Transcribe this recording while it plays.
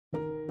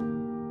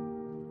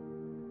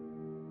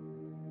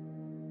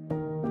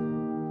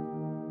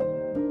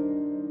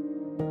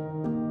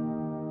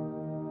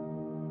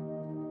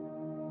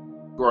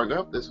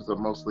growing up, this was a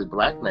mostly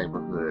black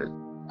neighborhood.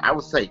 I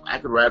was safe. I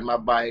could ride my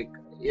bike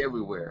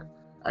everywhere.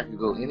 I could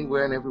go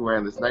anywhere and everywhere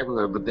in this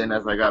neighborhood. But then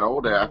as I got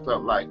older, I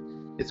felt like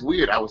it's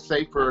weird. I was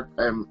safer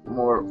and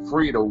more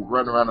free to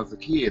run around as a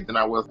kid than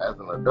I was as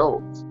an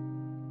adult.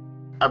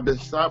 I've been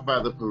stopped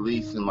by the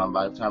police in my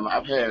lifetime.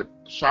 I've had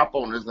shop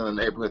owners in the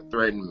neighborhood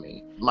threaten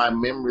me. My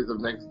memories of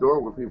next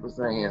door were people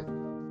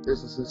saying,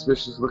 there's a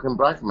suspicious looking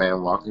black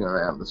man walking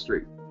around the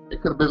street.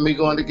 It could have been me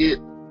going to get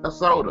a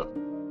soda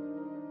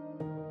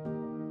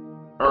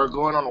or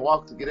going on a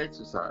walk to get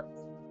exercise.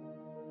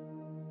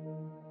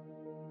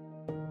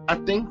 I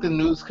think the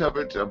news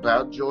coverage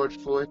about George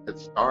Floyd had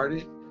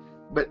started,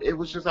 but it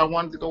was just I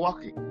wanted to go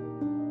walking.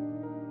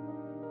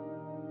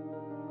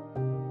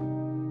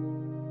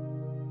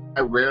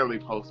 I rarely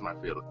post my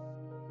feelings,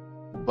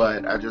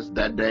 but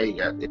that day,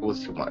 it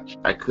was too much.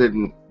 I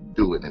couldn't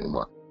do it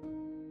anymore.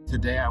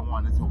 Today I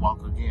wanted to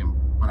walk again,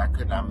 but I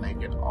could not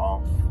make it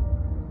off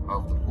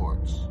of the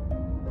porch.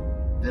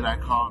 Then I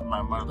called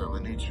my mother,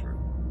 Lenitra,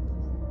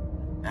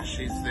 and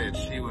she said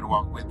she would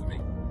walk with me.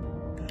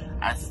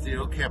 I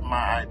still kept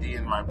my ID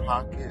in my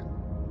pocket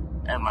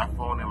and my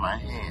phone in my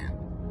hand,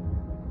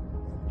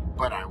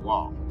 but I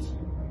walked.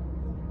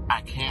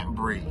 I can't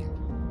breathe.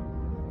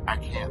 I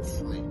can't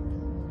sleep.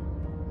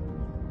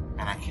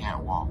 And I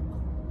can't walk.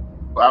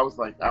 I was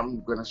like,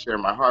 I'm going to share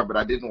my heart, but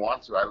I didn't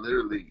want to. I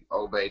literally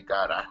obeyed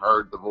God. I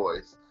heard the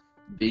voice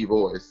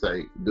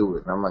say, do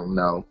it. And I'm like,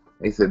 no.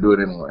 And he said, do it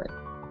anyway.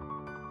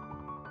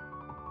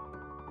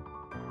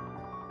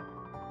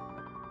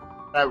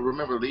 I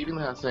remember leaving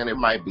the house saying it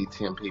might be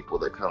 10 people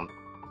that come.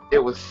 It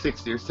was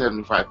 60 or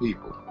 75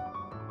 people.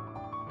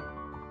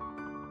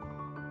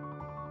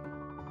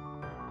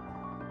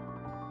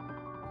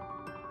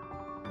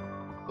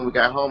 When we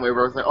got home,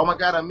 everyone was like, oh my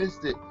God, I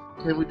missed it.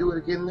 Can we do it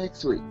again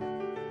next week?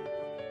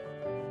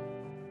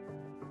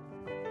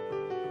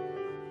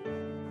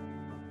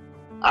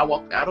 I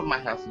walked out of my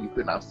house and you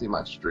could not see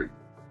my street.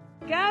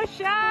 Go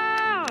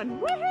Shawn!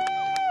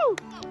 Woohoo!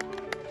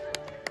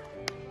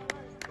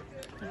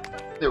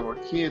 There were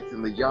kids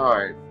in the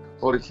yard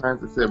holding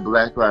signs that said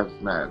Black Lives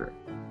Matter.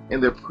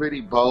 In their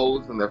pretty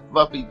bows and their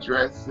fluffy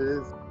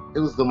dresses. It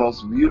was the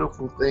most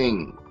beautiful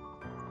thing.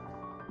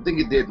 I think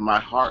it did my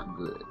heart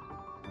good.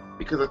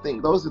 Because I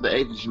think those are the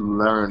ages you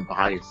learn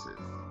biases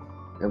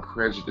and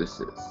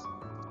prejudices.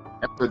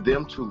 And for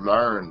them to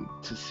learn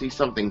to see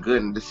something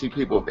good and to see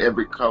people of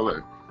every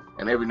color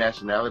and every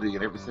nationality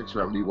and every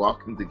sexuality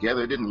walking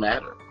together, it didn't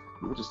matter.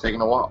 We were just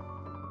taking a walk.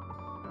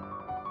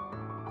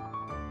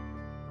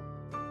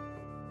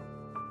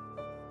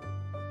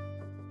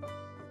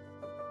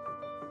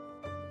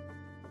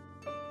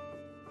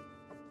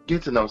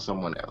 Get to know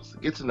someone else.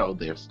 Get to know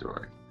their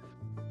story.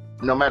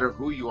 No matter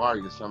who you are,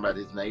 you're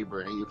somebody's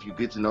neighbor, and if you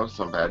get to know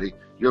somebody,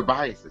 your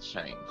biases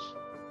change.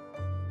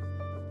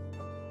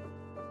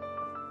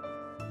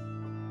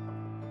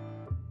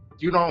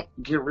 You don't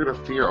get rid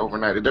of fear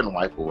overnight. It doesn't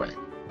wipe away.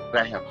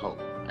 But I have hope.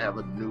 I have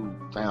a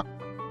newfound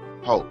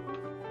hope.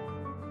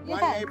 Yeah.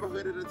 One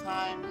neighborhood at a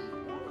time,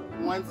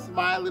 one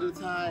smile at a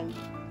time,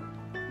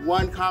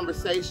 one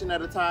conversation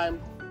at a time.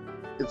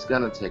 It's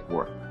gonna take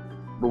work,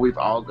 but we've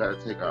all got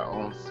to take our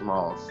own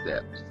small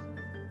steps.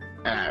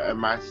 And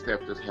my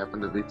step just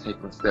happened to be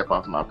taking a step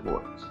off my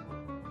porch.